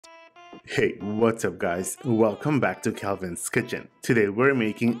Hey, what's up guys? Welcome back to Kelvin's Kitchen. Today we're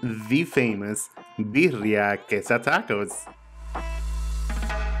making the famous Birria Quesa Tacos.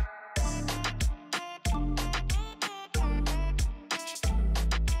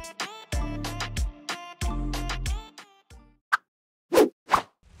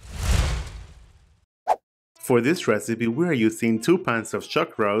 For this recipe, we are using 2 pounds of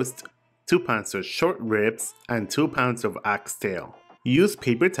chuck roast, 2 pounds of short ribs, and 2 pounds of oxtail. Use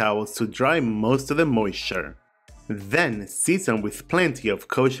paper towels to dry most of the moisture. Then season with plenty of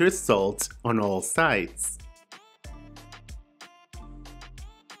kosher salt on all sides.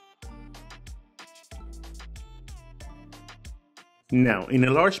 Now, in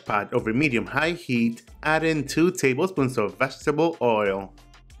a large pot over medium-high heat, add in 2 tablespoons of vegetable oil.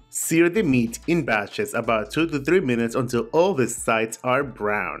 Sear the meat in batches about 2 to 3 minutes until all the sides are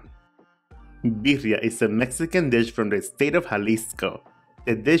brown. Birria is a Mexican dish from the state of Jalisco.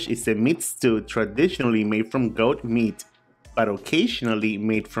 The dish is a meat stew traditionally made from goat meat, but occasionally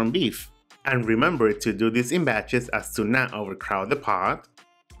made from beef. And remember to do this in batches as to not overcrowd the pot.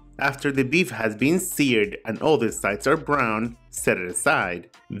 After the beef has been seared and all the sides are brown, set it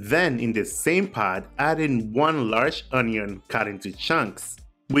aside. Then in the same pot, add in 1 large onion cut into chunks.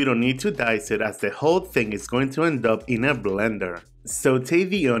 We don't need to dice it as the whole thing is going to end up in a blender. Saute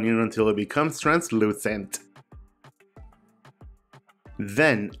the onion until it becomes translucent.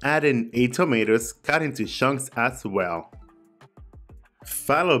 Then add in 8 tomatoes cut into chunks as well.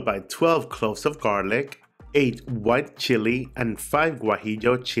 Followed by 12 cloves of garlic, 8 white chili, and 5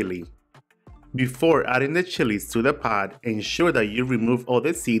 guajillo chili. Before adding the chilies to the pot, ensure that you remove all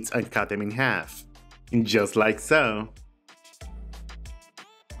the seeds and cut them in half. Just like so.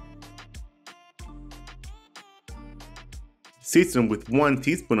 Season with 1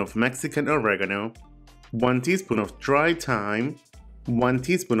 teaspoon of Mexican oregano, 1 teaspoon of dry thyme, 1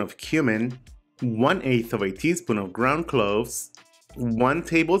 teaspoon of cumin, 1/8 of a teaspoon of ground cloves, 1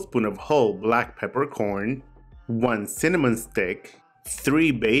 tablespoon of whole black peppercorn, 1 cinnamon stick,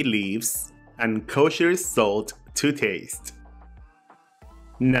 3 bay leaves, and kosher salt to taste.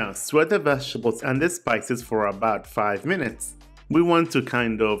 Now sweat the vegetables and the spices for about 5 minutes. We want to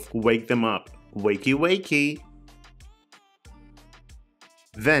kind of wake them up. Wakey wakey!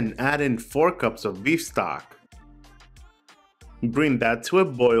 Then add in 4 cups of beef stock. Bring that to a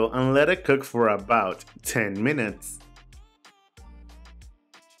boil and let it cook for about 10 minutes.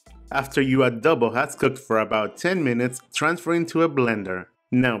 After your adobo has cooked for about 10 minutes, transfer into a blender.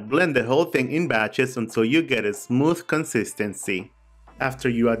 Now blend the whole thing in batches until you get a smooth consistency. After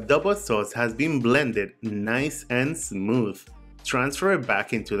your adobo sauce has been blended nice and smooth, transfer it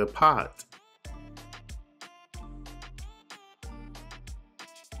back into the pot.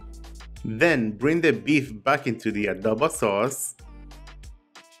 Then bring the beef back into the adobo sauce.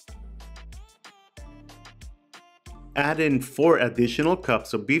 Add in 4 additional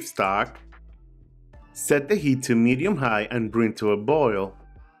cups of beef stock. Set the heat to medium-high and bring to a boil.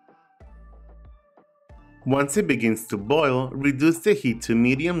 Once it begins to boil, reduce the heat to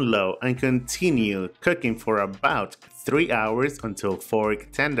medium-low and continue cooking for about 3 hours until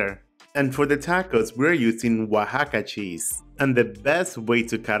fork tender. And for the tacos, we're using Oaxaca cheese. And the best way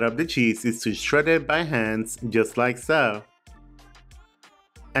to cut up the cheese is to shred it by hands, just like so.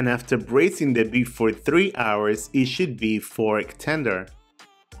 And after braising the beef for 3 hours, it should be fork tender.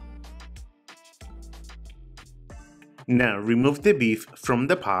 Now remove the beef from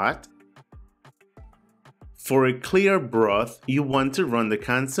the pot. For a clear broth, you want to run the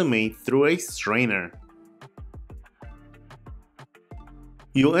consommé through a strainer.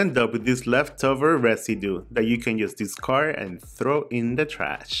 You'll end up with this leftover residue that you can just discard and throw in the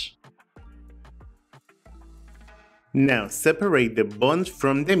trash. Now separate the bones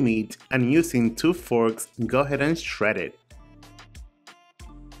from the meat and using 2 forks, go ahead and shred it.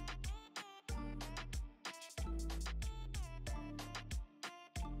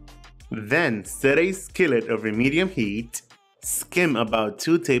 Then set a skillet over medium heat, skim about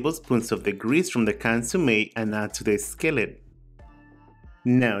 2 tablespoons of the grease from the consommé and add to the skillet.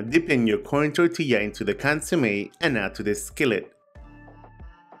 Now dip in your corn tortilla into the consommé and add to the skillet.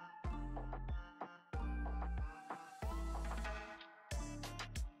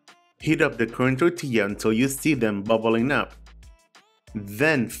 Heat up the corn tortilla until you see them bubbling up.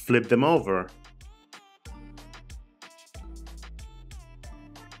 Then flip them over.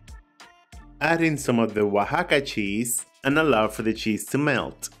 Add in some of the Oaxaca cheese and allow for the cheese to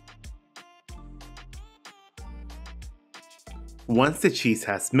melt. Once the cheese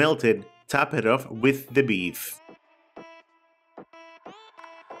has melted, top it off with the beef.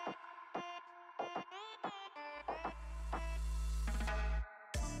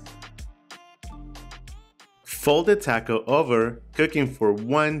 Fold the taco over, cooking for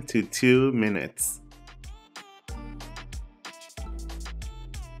 1 to 2 minutes.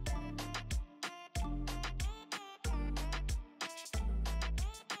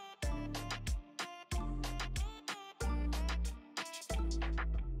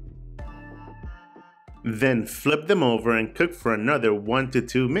 Then flip them over and cook for another 1 to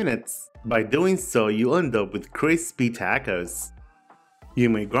 2 minutes. By doing so, you'll end up with crispy tacos. You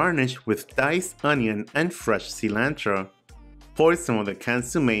may garnish with diced onion and fresh cilantro. Pour some of the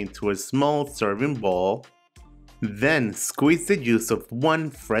consommé into a small serving bowl. Then squeeze the juice of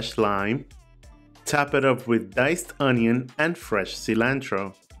 1 fresh lime. Top it up with diced onion and fresh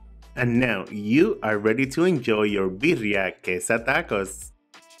cilantro. And now you are ready to enjoy your Birria Quesa Tacos.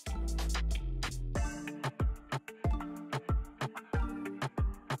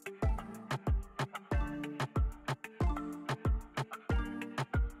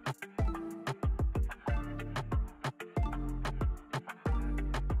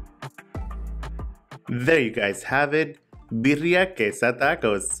 There you guys have it, Birria Quesa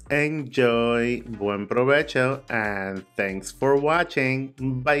Tacos. Enjoy, buen provecho, and thanks for watching.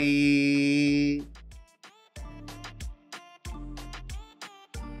 Bye!